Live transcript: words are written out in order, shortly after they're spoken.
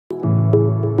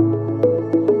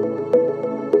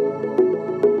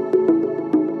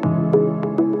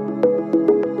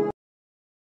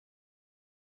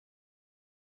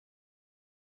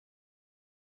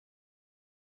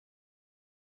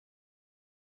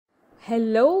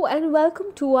Hello and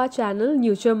welcome to our channel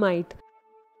Nuturemite,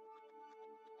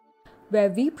 where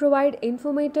we provide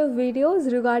informative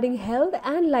videos regarding health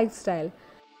and lifestyle.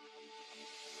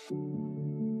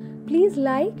 Please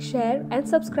like, share and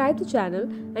subscribe the channel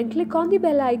and click on the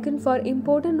bell icon for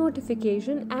important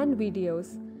notification and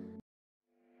videos.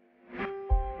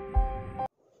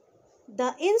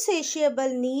 The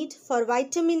insatiable need for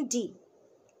vitamin D.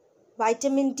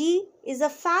 Vitamin D is a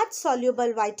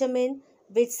fat-soluble vitamin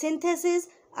which synthesis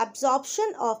absorption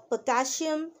of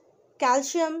potassium,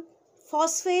 calcium,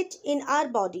 phosphate in our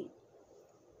body.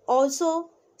 Also,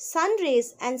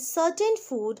 sunrays and certain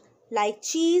food like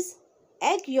cheese,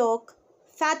 egg yolk,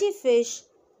 fatty fish,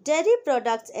 dairy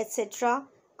products etc.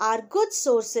 are good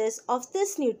sources of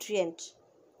this nutrient.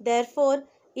 Therefore,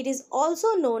 it is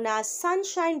also known as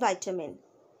sunshine vitamin.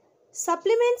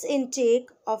 Supplements intake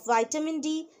of vitamin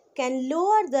D can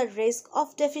lower the risk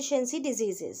of deficiency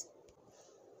diseases.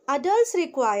 Adults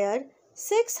require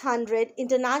 600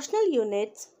 international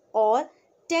units or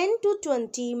 10 to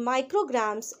 20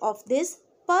 micrograms of this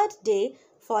per day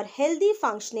for healthy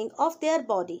functioning of their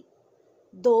body.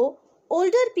 Though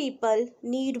older people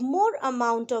need more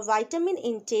amount of vitamin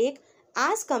intake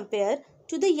as compared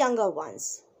to the younger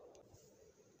ones.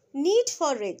 Need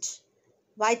for rich.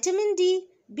 Vitamin D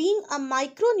being a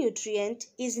micronutrient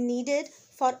is needed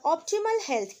for optimal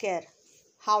health care.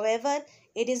 However,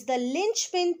 it is the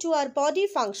linchpin to our body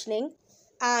functioning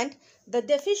and the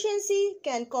deficiency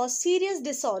can cause serious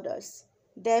disorders.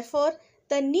 Therefore,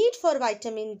 the need for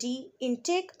vitamin D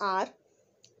intake are: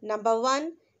 number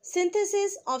 1.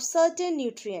 Synthesis of certain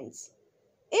nutrients.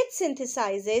 It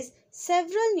synthesizes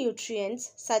several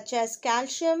nutrients such as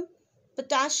calcium,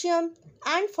 potassium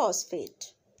and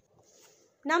phosphate.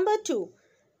 Number 2.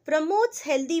 Promotes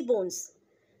healthy bones.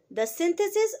 The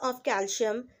synthesis of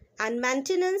calcium and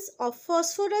maintenance of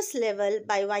phosphorus level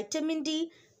by vitamin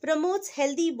D promotes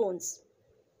healthy bones.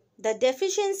 The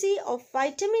deficiency of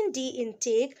vitamin D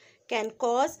intake can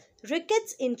cause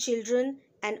rickets in children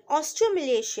and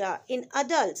osteomalacia in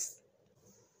adults.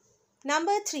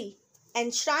 Number 3.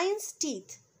 Enshrines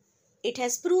teeth. It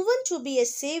has proven to be a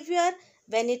savior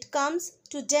when it comes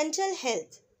to dental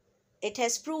health. It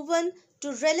has proven to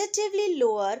relatively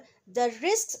lower the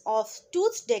risks of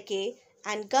tooth decay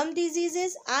and gum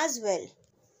diseases as well.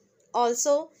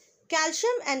 Also,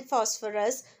 calcium and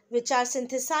phosphorus, which are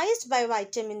synthesized by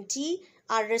vitamin D,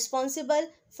 are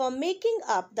responsible for making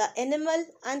up the enamel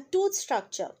and tooth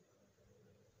structure.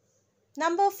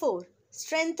 Number 4.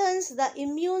 Strengthens the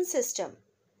immune system.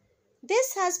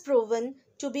 This has proven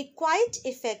to be quite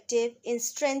effective in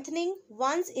strengthening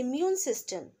one's immune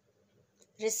system.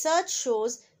 Research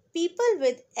shows people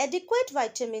with adequate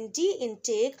vitamin D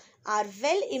intake are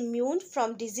well immune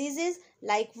from diseases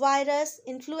like virus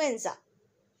influenza.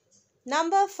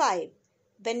 Number 5.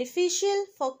 Beneficial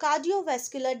for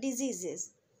cardiovascular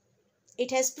diseases. It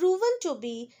has proven to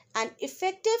be an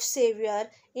effective savior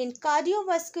in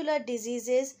cardiovascular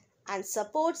diseases and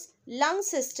supports lung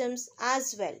systems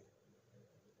as well.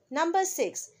 Number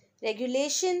 6.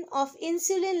 Regulation of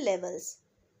insulin levels.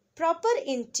 Proper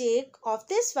intake of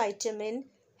this vitamin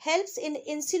helps in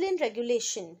insulin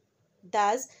regulation.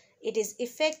 Thus, it is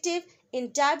effective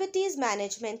in diabetes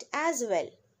management as well.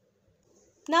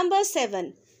 Number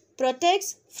 7.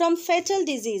 Protects from fatal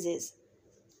diseases.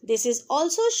 This is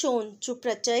also shown to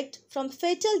protect from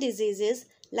fatal diseases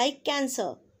like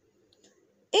cancer.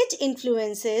 It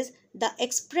influences the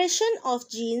expression of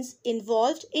genes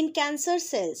involved in cancer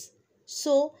cells.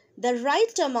 So, the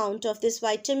right amount of this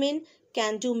vitamin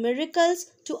can do miracles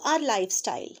to our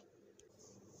lifestyle.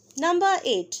 Number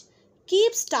 8.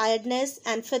 Keeps tiredness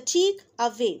and fatigue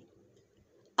away.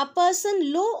 A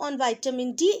person low on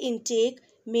vitamin D intake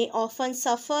may often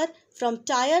suffer from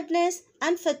tiredness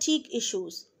and fatigue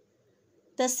issues.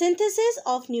 The synthesis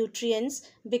of nutrients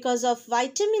because of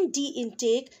vitamin D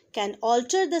intake can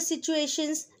alter the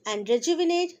situations and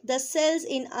rejuvenate the cells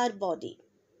in our body.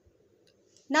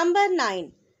 Number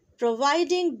 9.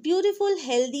 Providing beautiful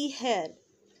healthy hair.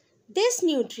 This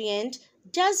nutrient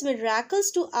does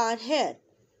miracles to our hair.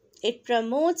 It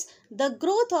promotes the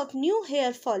growth of new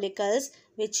hair follicles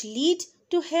which lead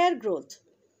to hair growth.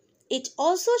 It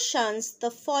also shuns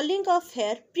the falling of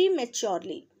hair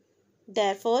prematurely.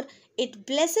 Therefore, it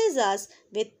blesses us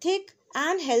with thick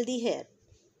and healthy hair.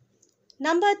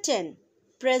 Number 10.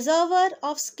 Preserver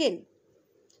of skin.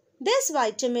 This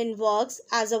vitamin works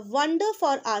as a wonder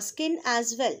for our skin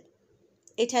as well.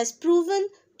 It has proven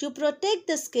to protect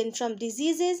the skin from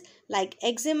diseases like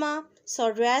eczema,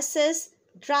 psoriasis,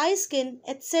 dry skin,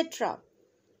 etc.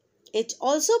 It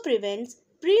also prevents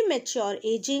premature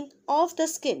aging of the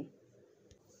skin.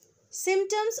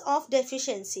 Symptoms of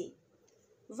deficiency.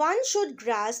 One should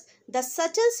grasp the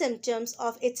subtle symptoms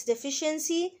of its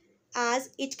deficiency, as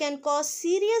it can cause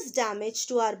serious damage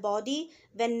to our body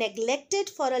when neglected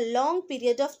for a long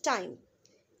period of time.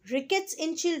 Rickets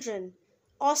in children,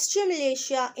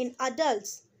 osteomalacia in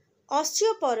adults,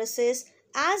 osteoporosis,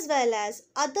 as well as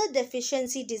other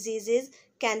deficiency diseases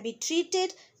can be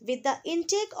treated with the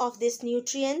intake of this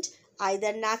nutrient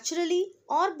either naturally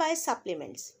or by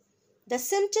supplements. The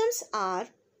symptoms are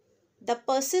the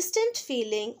persistent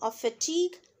feeling of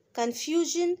fatigue,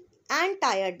 confusion, and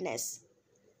tiredness,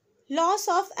 loss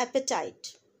of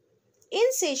appetite,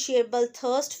 insatiable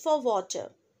thirst for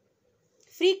water,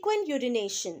 frequent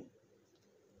urination,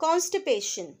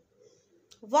 constipation,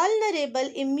 vulnerable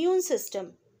immune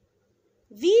system,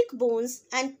 weak bones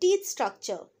and teeth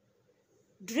structure,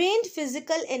 drained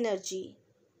physical energy,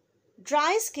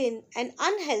 dry skin and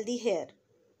unhealthy hair,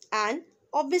 and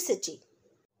obesity.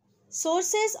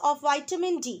 Sources of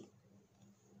vitamin D.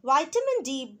 Vitamin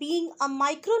D, being a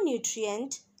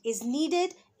micronutrient, is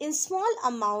needed in small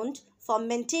amount for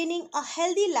maintaining a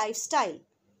healthy lifestyle.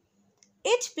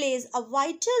 It plays a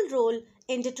vital role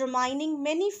in determining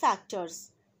many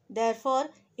factors. Therefore,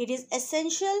 it is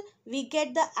essential we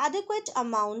get the adequate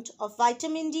amount of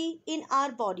vitamin D in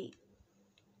our body.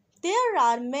 There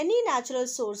are many natural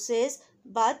sources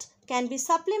but can be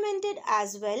supplemented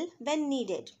as well when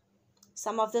needed.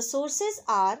 Some of the sources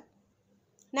are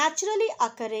naturally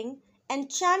occurring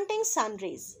enchanting sun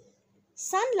rays.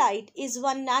 Sunlight is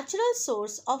one natural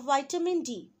source of vitamin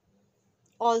D.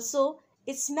 Also,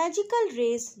 its magical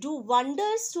rays do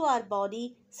wonders to our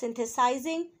body,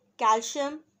 synthesizing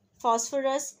calcium,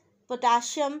 phosphorus,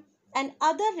 potassium, and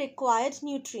other required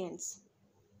nutrients.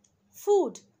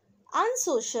 Food.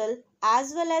 Unsocial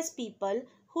as well as people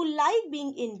who like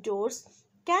being indoors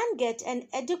can get an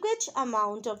adequate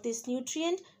amount of this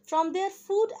nutrient from their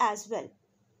food as well.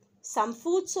 Some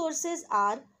food sources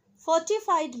are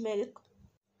fortified milk,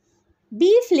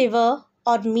 beef liver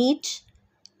or meat,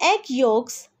 egg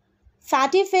yolks,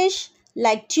 fatty fish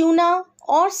like tuna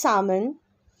or salmon,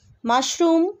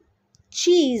 mushroom,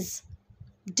 cheese,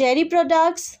 dairy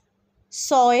products,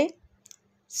 soy,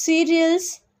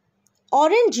 cereals,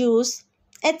 orange juice,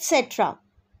 etc.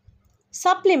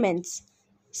 Supplements.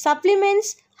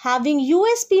 Supplements having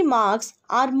USP marks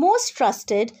are most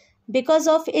trusted because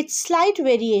of its slight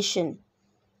variation.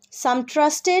 Some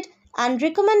trusted and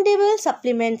recommendable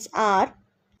supplements are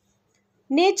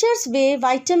Nature's Way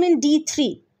Vitamin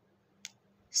D3,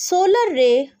 Solar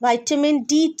Ray Vitamin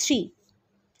D3,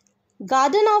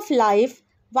 Garden of Life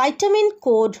Vitamin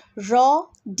Code Raw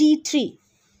D3.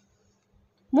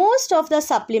 Most of the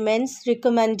supplements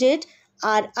recommended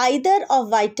are either of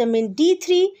vitamin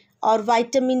D3 or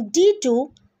vitamin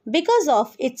D2 because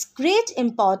of its great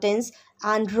importance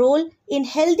and role in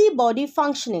healthy body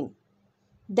functioning.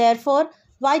 Therefore,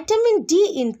 vitamin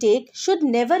D intake should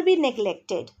never be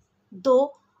neglected,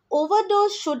 though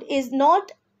overdose is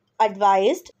not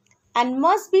advised and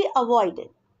must be avoided.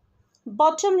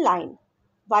 Bottom line,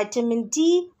 vitamin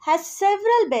D has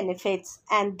several benefits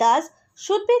and thus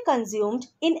should be consumed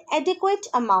in adequate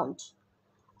amount.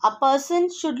 A person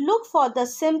should look for the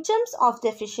symptoms of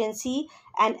deficiency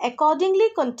and accordingly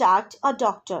contact a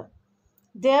doctor.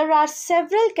 There are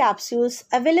several capsules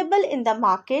available in the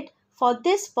market for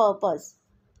this purpose.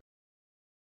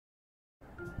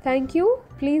 Thank you.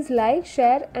 Please like,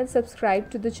 share and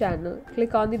subscribe to the channel.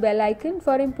 Click on the bell icon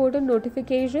for important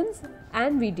notifications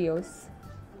and videos.